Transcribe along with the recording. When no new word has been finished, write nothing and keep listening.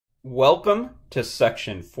Welcome to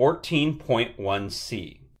section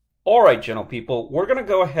 14.1c. Alright, gentle people, we're going to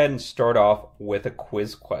go ahead and start off with a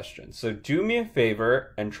quiz question. So do me a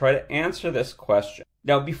favor and try to answer this question.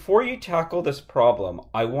 Now, before you tackle this problem,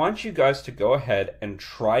 I want you guys to go ahead and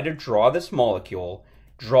try to draw this molecule,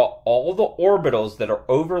 draw all the orbitals that are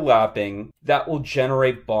overlapping that will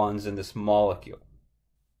generate bonds in this molecule.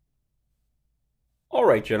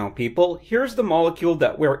 Alright, gentle people, here's the molecule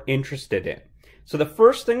that we're interested in. So the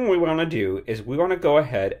first thing we want to do is we want to go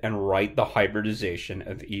ahead and write the hybridization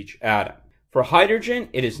of each atom. For hydrogen,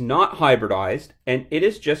 it is not hybridized, and it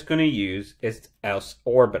is just going to use its s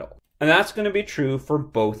orbital. And that's going to be true for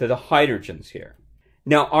both of the hydrogens here.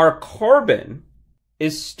 Now, our carbon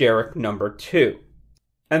is steric number 2.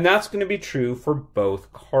 And that's going to be true for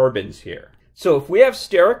both carbons here. So if we have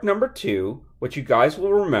steric number 2, what you guys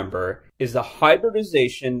will remember is the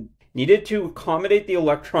hybridization needed to accommodate the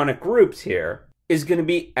electronic groups here is going to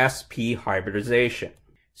be sp hybridization.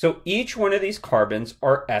 So each one of these carbons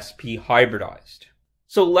are sp hybridized.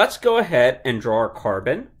 So let's go ahead and draw our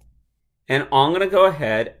carbon. And I'm going to go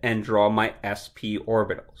ahead and draw my sp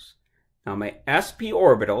orbitals. Now my sp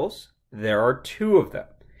orbitals, there are 2 of them.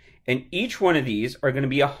 And each one of these are going to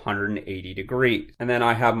be 180 degrees. And then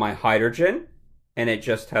I have my hydrogen, and it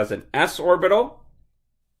just has an s orbital.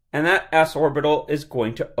 And that s orbital is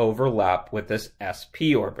going to overlap with this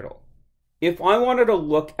sp orbital. If I wanted to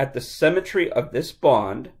look at the symmetry of this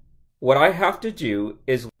bond, what I have to do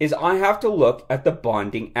is I have to look at the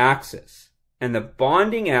bonding axis. And the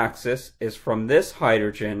bonding axis is from this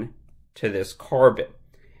hydrogen to this carbon.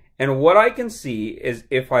 And what I can see is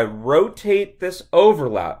if I rotate this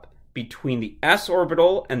overlap between the s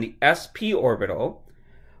orbital and the sp orbital,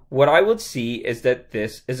 what I would see is that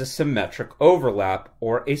this is a symmetric overlap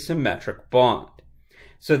or a symmetric bond.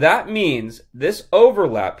 So that means this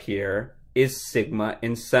overlap here is sigma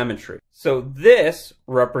in symmetry. So this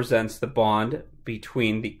represents the bond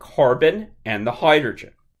between the carbon and the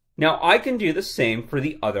hydrogen. Now I can do the same for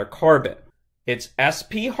the other carbon. It's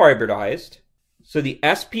sp hybridized, so the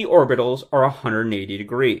sp orbitals are 180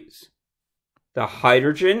 degrees. The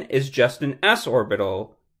hydrogen is just an s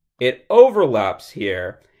orbital. It overlaps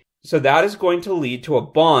here, so that is going to lead to a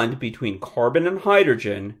bond between carbon and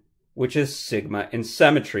hydrogen, which is sigma in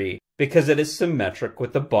symmetry, because it is symmetric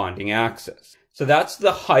with the bonding axis. So that's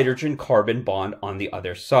the hydrogen-carbon bond on the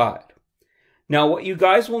other side. Now what you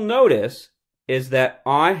guys will notice is that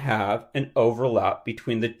I have an overlap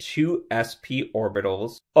between the 2 sp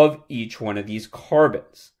orbitals of each one of these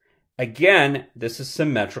carbons. Again, this is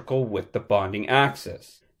symmetrical with the bonding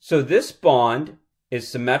axis. So this bond is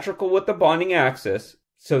symmetrical with the bonding axis,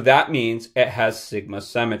 so that means it has sigma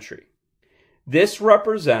symmetry. This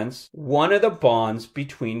represents one of the bonds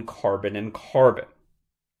between carbon and carbon.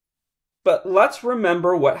 But let's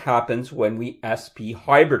remember what happens when we sp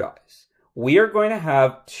hybridize. We are going to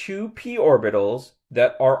have 2 p orbitals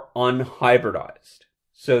that are unhybridized.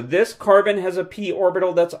 So this carbon has a p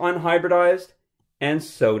orbital that's unhybridized, and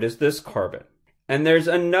so does this carbon. And there's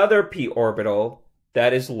another p orbital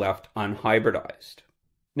that is left unhybridized.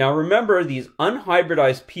 Now remember, these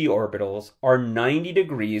unhybridized p orbitals are 90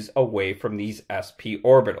 degrees away from these sp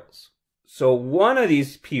orbitals. So one of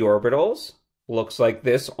these p orbitals looks like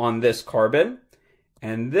this on this carbon,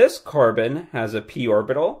 and this carbon has a p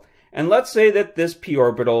orbital, and let's say that this p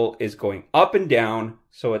orbital is going up and down,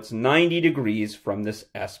 so it's 90 degrees from this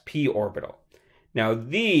sp orbital. Now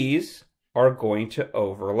these are going to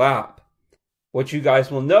overlap. What you guys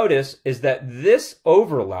will notice is that this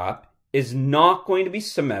overlap is not going to be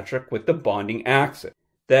symmetric with the bonding axis.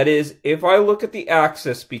 That is, if I look at the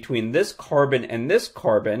axis between this carbon and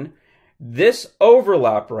this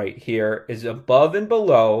overlap right here is above and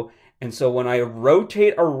below, and so when I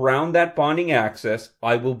rotate around that bonding axis,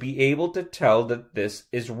 I will be able to tell that this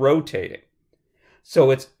is rotating.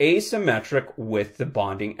 So it's asymmetric with the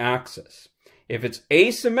bonding axis. If it's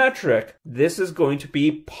asymmetric, this is going to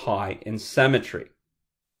be pi in symmetry.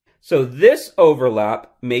 So this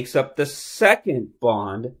overlap makes up the second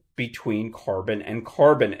bond between carbon and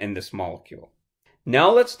carbon in this molecule.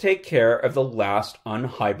 Now let's take care of the last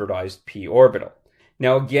unhybridized p orbital.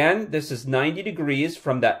 Now again, this is 90 degrees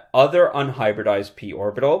from that other unhybridized p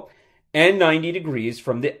orbital and 90 degrees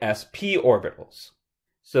from the sp orbitals.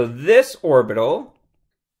 So this orbital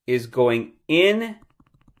is going in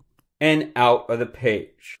and out of the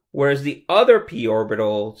page, whereas the other p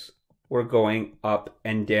orbitals we're going up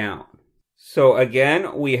and down. So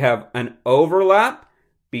again, we have an overlap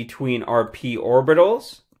between our p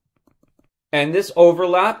orbitals, and this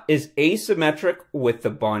overlap is asymmetric with the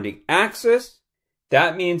bonding axis.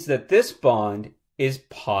 That means that this bond is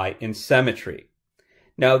pi in symmetry.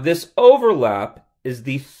 Now this overlap is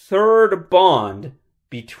the third bond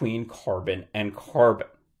between carbon and carbon.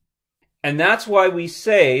 And that's why we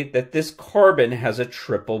say that this carbon has a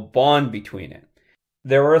triple bond between it.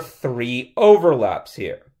 There are 3 overlaps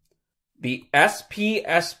here. The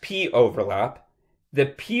sp-sp overlap, the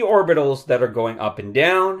p orbitals that are going up and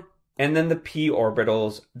down, and then the p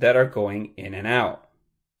orbitals that are going in and out.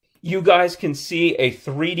 You guys can see a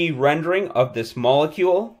 3D rendering of this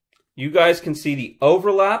molecule. You guys can see the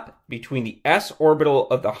overlap between the s orbital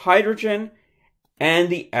of the hydrogen and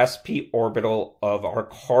the sp orbital of our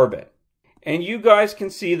carbon. And you guys can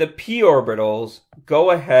see the p orbitals go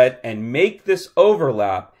ahead and make this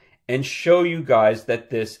overlap and show you guys that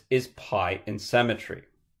this is pi in symmetry.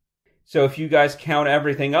 So if you guys count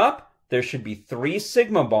everything up, there should be 3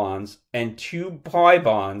 sigma bonds and 2 pi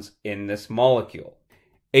bonds in this molecule.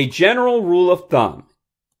 A general rule of thumb,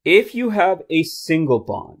 if you have a single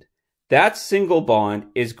bond, that single bond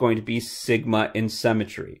is going to be sigma in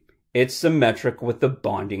symmetry. It's symmetric with the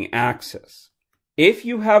bonding axis. If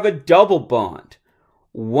you have a double bond,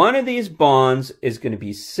 one of these bonds is going to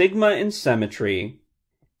be sigma in symmetry,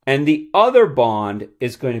 and the other bond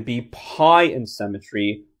is going to be pi in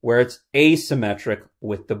symmetry, where it's asymmetric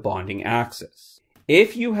with the bonding axis.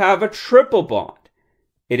 If you have a triple bond,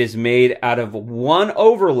 it is made out of one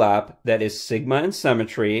overlap that is sigma in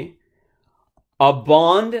symmetry, a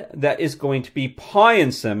bond that is going to be pi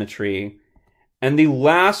in symmetry, and the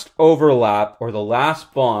last overlap, or the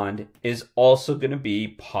last bond, is also going to be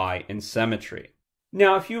pi in symmetry.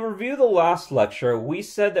 Now, if you review the last lecture, we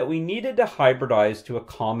said that we needed to hybridize to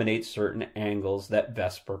accommodate certain angles that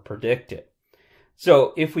Vesper predicted.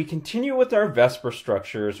 So if we continue with our Vesper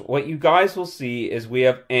structures, what you guys will see is we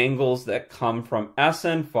have angles that come from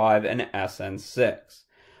SN5 and SN6.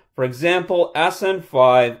 For example,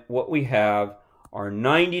 SN5, what we have are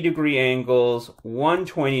 90-degree angles,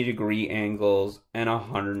 120-degree angles, and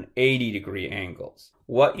 180-degree angles.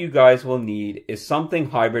 What you guys will need is something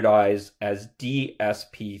hybridized as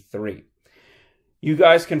DSP3. You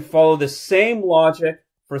guys can follow the same logic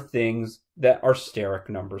for things that are steric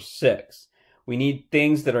number 6. We need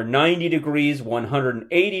things that are 90 degrees,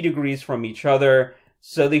 180 degrees from each other,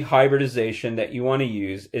 so the hybridization that you want to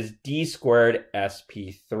use is d squared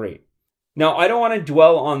sp3. Now, I don't want to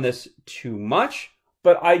dwell on this too much,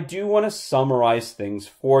 but I do want to summarize things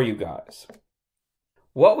for you guys.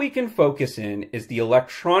 What we can focus in is the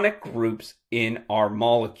electronic groups in our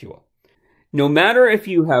molecule. No matter if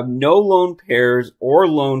you have no lone pairs or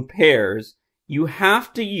lone pairs, you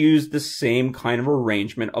have to use the same kind of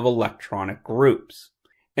arrangement of electronic groups.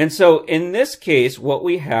 And so in this case, what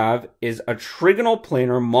we have is a trigonal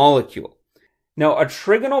planar molecule. Now, a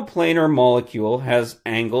trigonal planar molecule has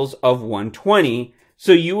angles of 120,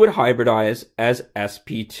 so you would hybridize as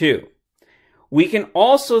sp2. We can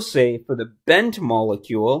also say for the bent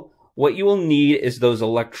molecule, what you will need is those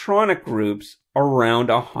electronic groups around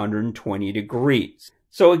 120 degrees.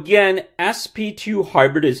 So again, sp2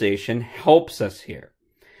 hybridization helps us here.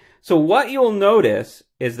 So what you'll notice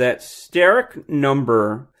is that steric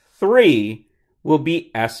number 3 will be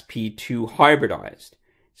sp2 hybridized.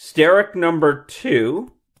 Steric number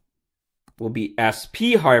 2 will be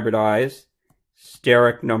sp hybridized.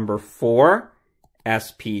 Steric number 4,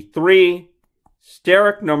 sp3.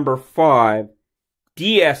 Steric number 5,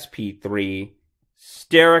 dsp3.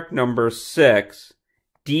 Steric number 6,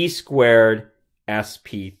 d squared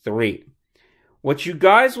sp3. What you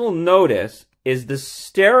guys will notice is the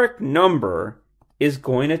steric number is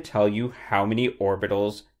going to tell you how many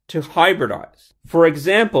orbitals to hybridize. For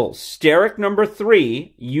example, steric number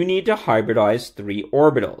 3, you need to hybridize 3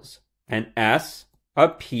 orbitals, an s, a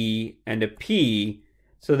p, and a p,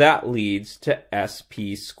 so that leads to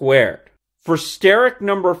sp squared. For steric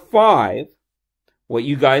number 5, what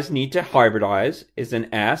you guys need to hybridize is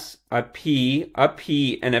an s, a p,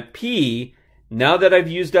 and a p. Now that I've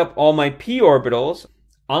used up all my p orbitals,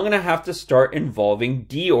 I'm going to have to start involving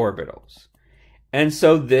d orbitals. And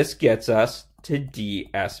so this gets us to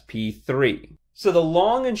dsp3. So the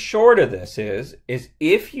long and short of this is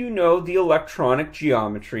if you know the electronic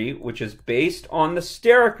geometry, which is based on the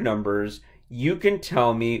steric numbers, you can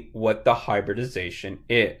tell me what the hybridization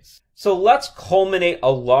is. So let's culminate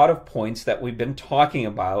a lot of points that we've been talking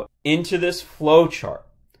about into this flow chart.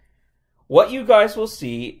 What you guys will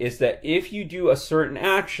see is that if you do a certain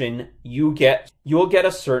action, you'll get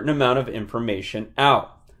a certain amount of information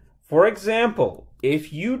out. For example,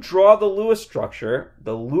 if you draw the Lewis structure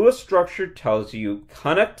tells you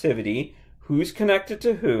connectivity, who's connected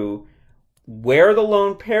to who, where the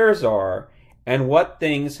lone pairs are, and what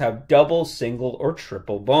things have double, single, or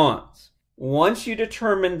triple bonds. Once you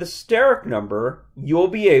determine the steric number, you'll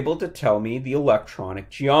be able to tell me the electronic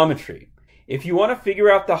geometry. If you want to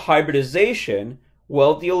figure out the hybridization,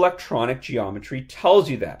 well, the electronic geometry tells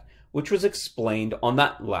you that, which was explained on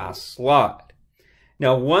that last slide.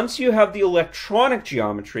 Now, once you have the electronic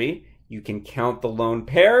geometry, you can count the lone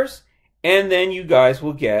pairs, and then you guys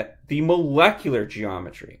will get the molecular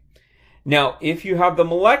geometry. Now, if you have the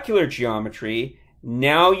molecular geometry,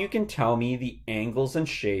 now you can tell me the angles and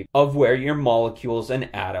shape of where your molecules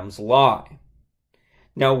and atoms lie.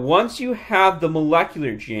 Now, once you have the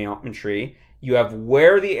molecular geometry, you have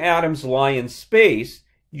where the atoms lie in space,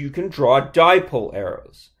 you can draw dipole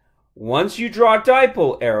arrows. Once you draw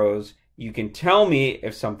dipole arrows, you can tell me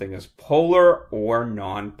if something is polar or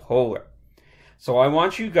non-polar. So I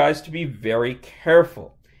want you guys to be very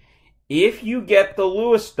careful. If you get the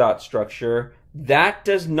Lewis dot structure, that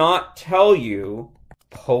does not tell you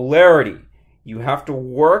polarity. You have to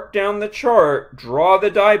work down the chart, draw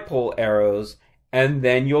the dipole arrows, and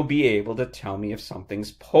then you'll be able to tell me if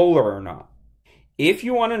something's polar or not. If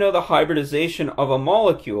you want to know the hybridization of a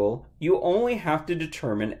molecule, you only have to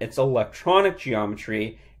determine its electronic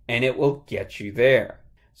geometry, and it will get you there.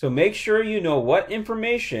 So make sure you know what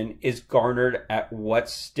information is garnered at what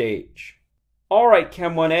stage. Alright,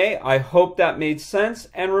 Chem 1A, I hope that made sense,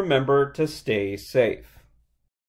 and remember to stay safe.